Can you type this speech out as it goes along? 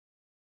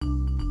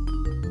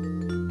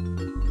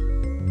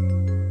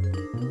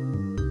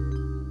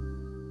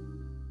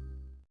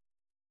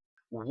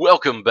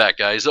Welcome back,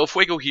 guys. El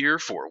Fuego here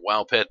for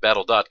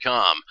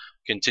wowpetbattle.com.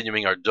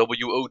 Continuing our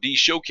WOD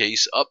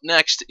showcase, up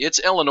next, it's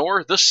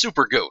Eleanor, the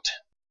Super Goat.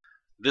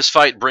 This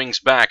fight brings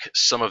back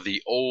some of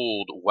the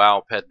old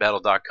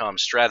wowpetbattle.com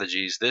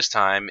strategies. This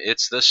time,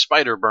 it's the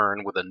Spider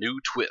Burn with a new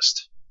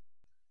twist.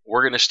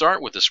 We're going to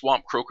start with the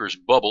Swamp Croaker's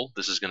Bubble.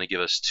 This is going to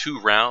give us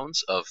 2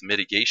 rounds of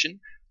mitigation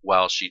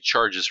while she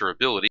charges her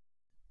ability.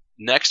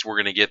 Next, we're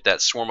going to get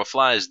that Swarm of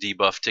Flies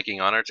debuff ticking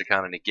on her to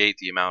kind of negate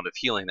the amount of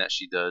healing that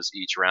she does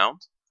each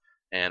round.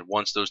 And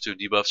once those 2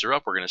 debuffs are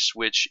up, we're going to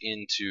switch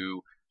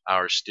into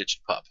our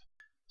Stitched Pup.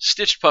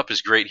 Stitched Pup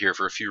is great here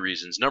for a few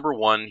reasons. Number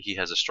 1, he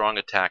has a strong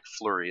attack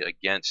flurry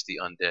against the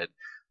undead.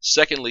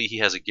 Secondly, he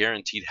has a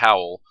guaranteed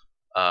howl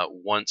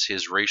once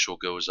his racial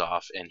goes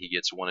off and he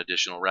gets 1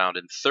 additional round.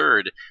 And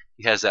third,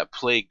 he has that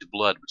Plagued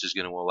Blood, which is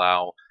going to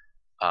allow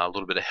a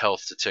little bit of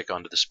health to tick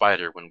onto the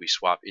spider when we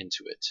swap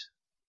into it.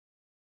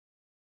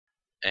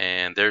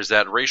 And there's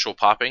that racial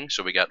popping,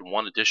 so we got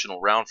 1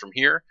 additional round from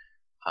here.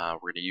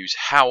 We're going to use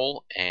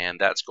Howl, and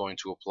that's going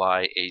to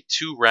apply a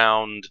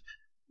 2-round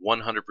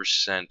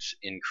 100%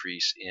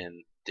 increase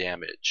in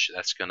damage.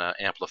 That's going to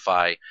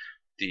amplify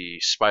the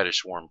Spider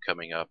Swarm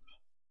coming up.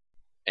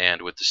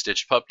 And with the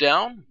Stitched Pup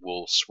down,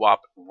 we'll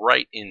swap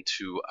right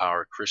into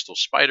our Crystal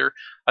Spider.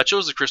 I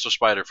chose the Crystal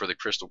Spider for the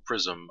Crystal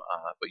Prism,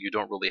 but you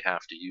don't really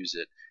have to use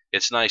it.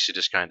 It's nice to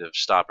just kind of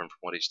stop him from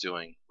what he's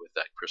doing with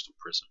that Crystal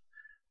Prism.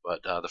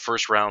 But the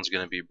first round is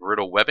going to be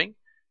Brittle Webbing,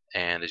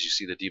 and as you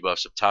see the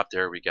debuffs up top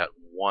there, we got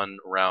 1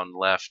 round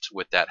left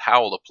with that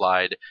Howl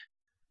applied.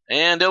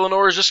 And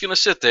Eleanor is just going to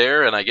sit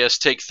there and I guess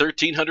take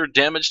 1,300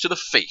 damage to the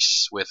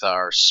face with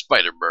our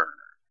Spider Burn.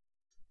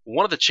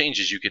 One of the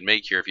changes you can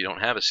make here if you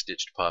don't have a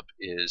Stitched Pup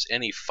is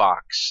any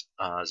fox.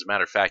 As a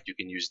matter of fact, you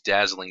can use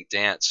Dazzling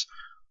Dance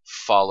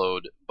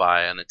followed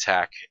by an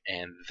attack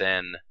and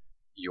then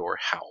your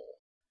Howl.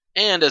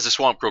 And as the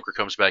Swamp Croaker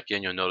comes back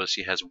in, you'll notice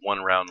he has 1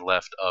 round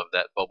left of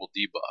that bubble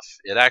debuff.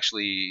 It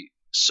actually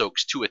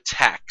soaks 2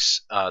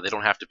 attacks. They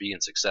don't have to be in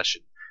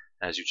succession,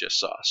 as you just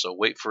saw. So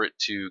wait for it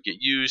to get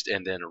used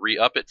and then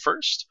re-up it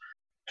first.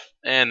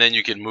 And then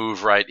you can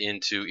move right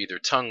into either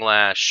Tongue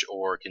Lash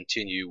or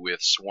continue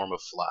with Swarm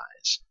of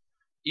Flies.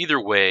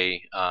 Either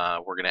way,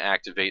 we're going to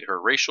activate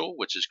her racial,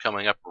 which is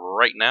coming up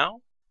right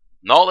now.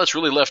 And all that's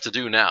really left to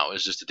do now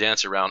is just to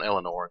dance around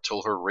Eleanor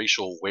until her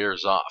racial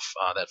wears off.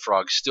 That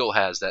frog still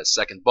has that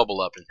second bubble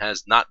up and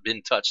has not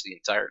been touched the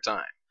entire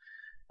time.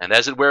 And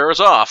as it wears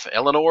off,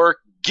 Eleanor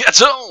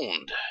gets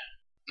owned!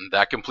 And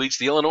that completes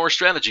the Eleanor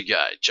strategy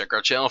guide. Check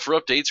our channel for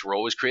updates. We're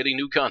always creating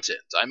new content.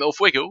 I'm El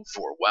Fuego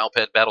for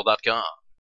wowpetbattle.com.